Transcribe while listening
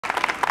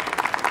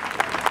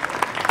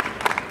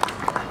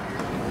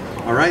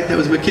All right, that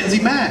was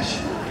Mackenzie Mash.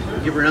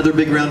 Give her another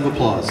big round of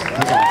applause.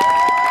 That's awesome.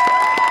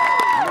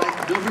 All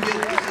right, don't forget,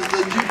 this is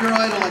the Junior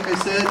Idol, like I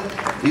said.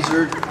 These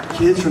are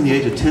kids from the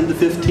age of 10 to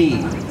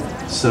 15.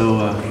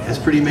 So that's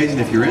pretty amazing.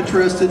 If you're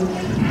interested,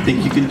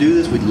 think you can do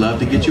this, we'd love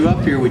to get you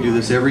up here. We do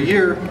this every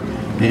year.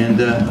 And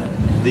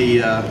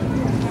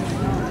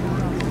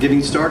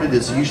getting started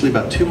is usually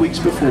about 2 weeks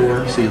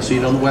before, so you'll see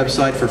it on the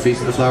website for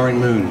Feast of the Flowering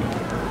Moon.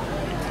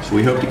 So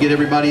we hope to get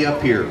everybody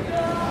up here.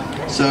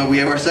 So we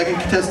have our second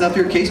contestant up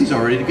here. Casey's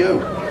all ready to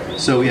go.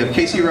 So we have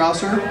Casey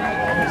Rouser.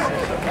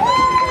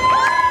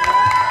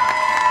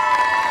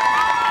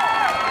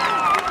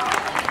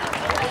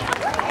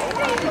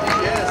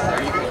 Yes,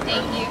 there you go.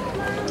 Thank you.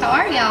 How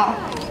are y'all?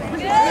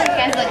 Good. You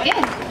guys look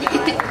good.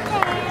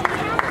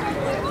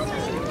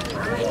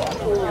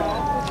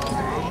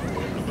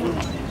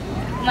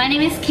 My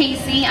name is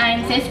Casey.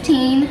 I'm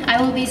 15.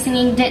 I will be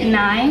singing Didn't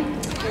I?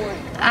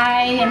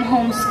 I am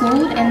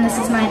homeschooled, and this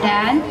is my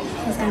dad.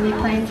 He's going to be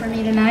playing for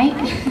me tonight.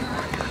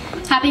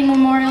 Happy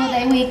Memorial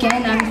Day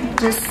weekend. I'm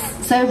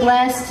just so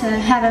blessed to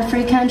have a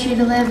free country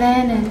to live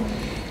in and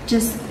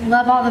just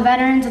love all the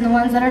veterans and the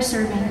ones that are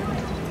serving.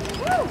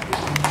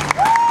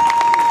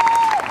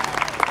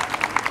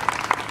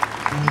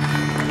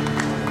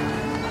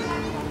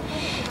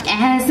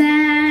 As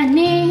I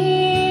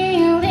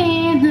kneel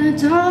in the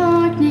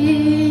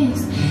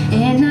darkness,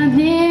 in the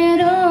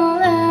middle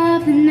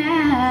of the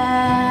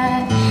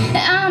night,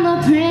 I'm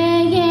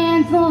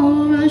a-praying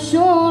for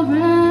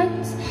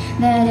assurance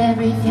that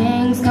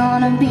everything's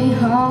gonna be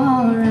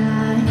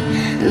alright.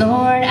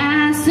 Lord,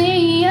 I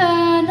see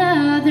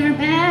another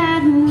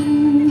battle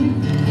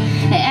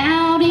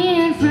out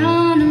in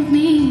front of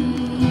me.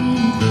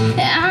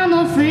 I'm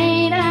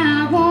afraid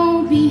I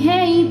won't be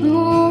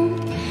able,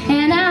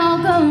 and I'll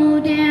go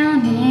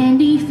down in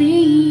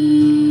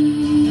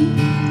defeat.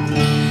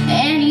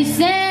 And he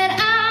said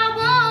I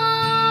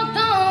walked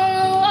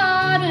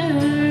on the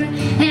water,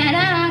 and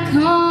I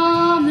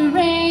calmed the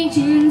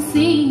raging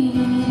sea.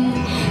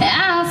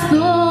 I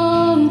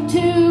spoke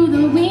to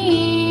the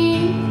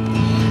wind,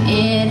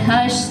 it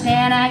hushed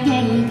and I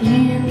gave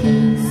you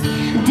peace.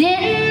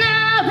 Didn't I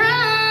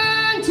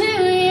run to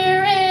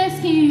your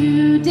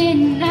rescue?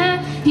 Didn't I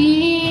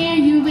hear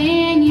you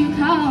when you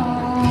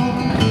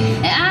called?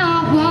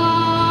 I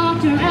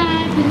walked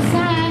right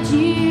beside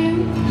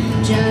you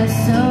just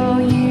so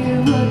you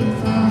wouldn't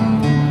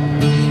fall.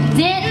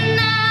 Didn't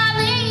I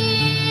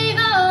leave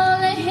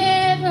all of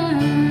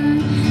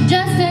heaven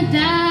just to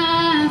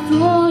die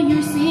for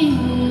your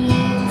sins?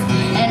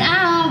 And I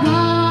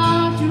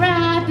walked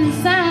right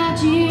beside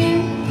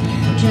you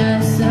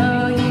just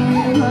so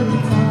you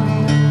wouldn't fall.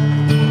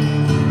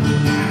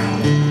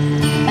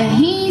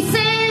 He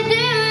said,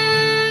 do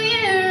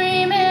you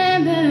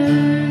remember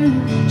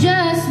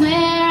just where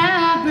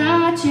I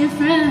brought you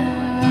from?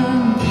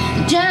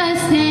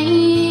 Just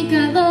take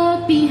a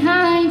look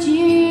behind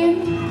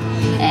you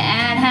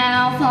at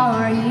how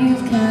far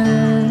you've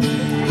come.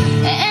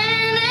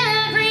 And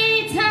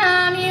every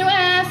time you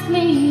ask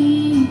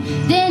me,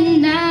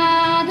 didn't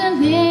I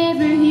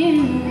deliver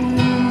you?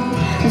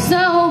 So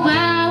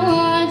why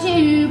would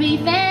you be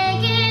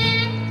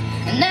thinking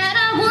that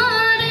I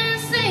wouldn't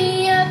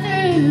see you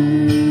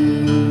through?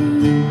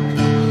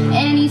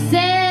 And he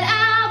said I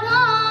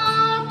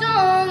walked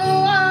on the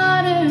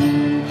water,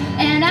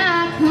 and I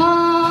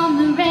calmed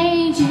the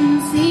raging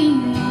sea.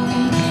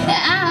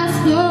 I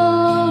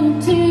spoke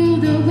to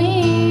the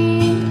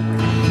wind,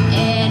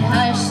 it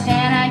hushed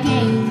and I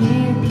gave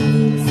you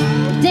peace.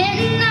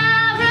 Didn't I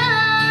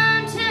run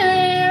to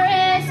your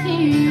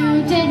rescue?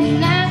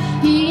 Didn't I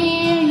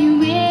hear you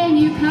when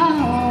you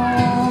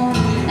called?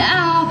 I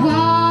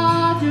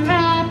walked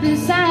right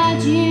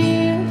beside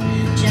you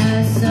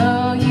just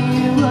so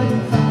you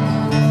wouldn't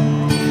fall.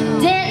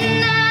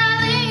 Didn't I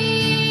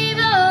leave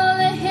all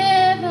of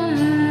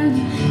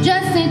heaven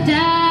just to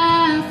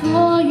die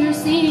for your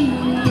sins?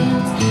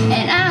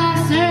 And I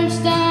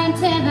searched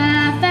until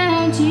I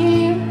found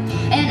you,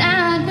 and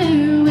I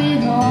do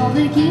it all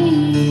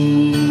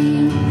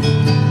again.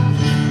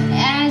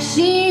 As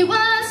she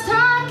was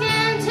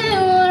talking to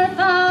her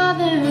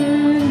father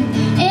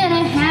in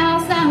a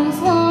house that was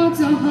once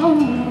a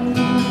home,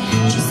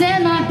 she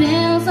said, my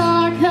bills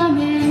are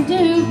coming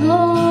due,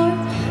 Lord,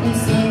 and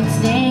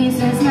 6 days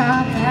is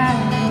not that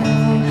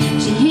long.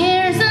 She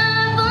hears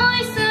a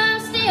voice so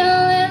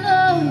still and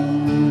low,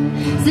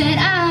 said,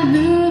 I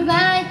moved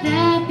like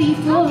that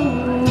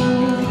before.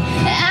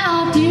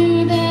 I'll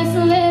do this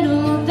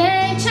little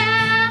thing,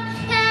 child,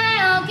 and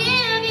I'll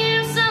give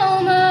you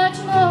so much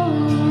more.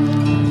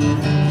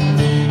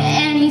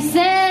 And he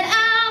said, I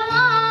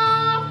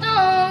walked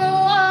on the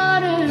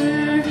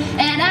water,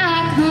 and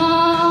I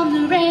calmed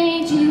the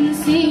raging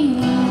sea.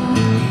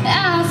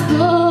 I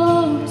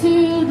spoke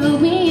to the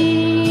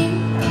wind,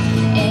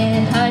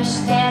 it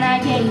hushed and I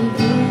gave you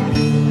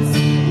peace.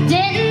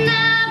 Didn't I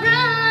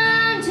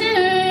run to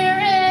your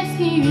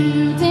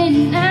rescue?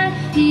 Didn't I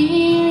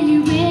hear you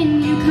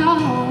when you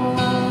called?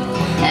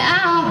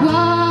 I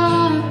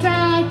walked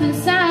right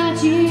beside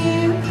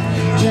you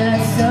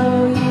just so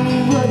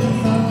you wouldn't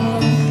fall.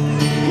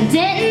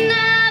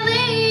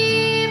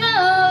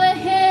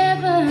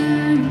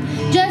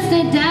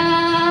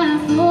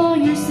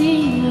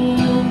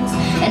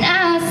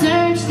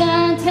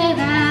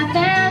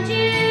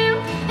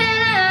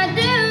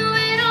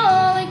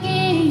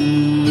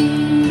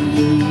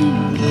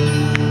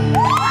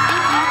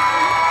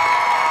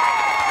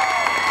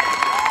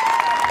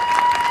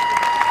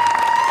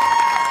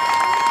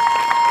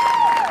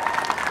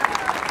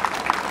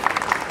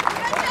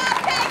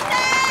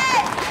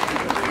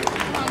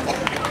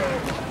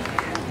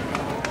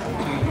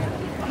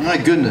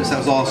 My goodness, that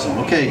was awesome.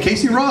 Okay,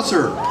 Casey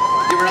Rosser.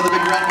 Give her another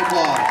big round of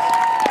applause.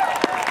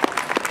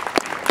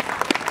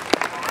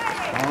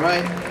 All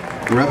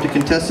right, we're up to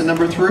contestant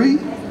number 3.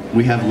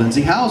 We have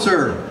Lindsay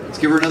Hauser. Let's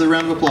give her another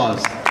round of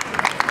applause.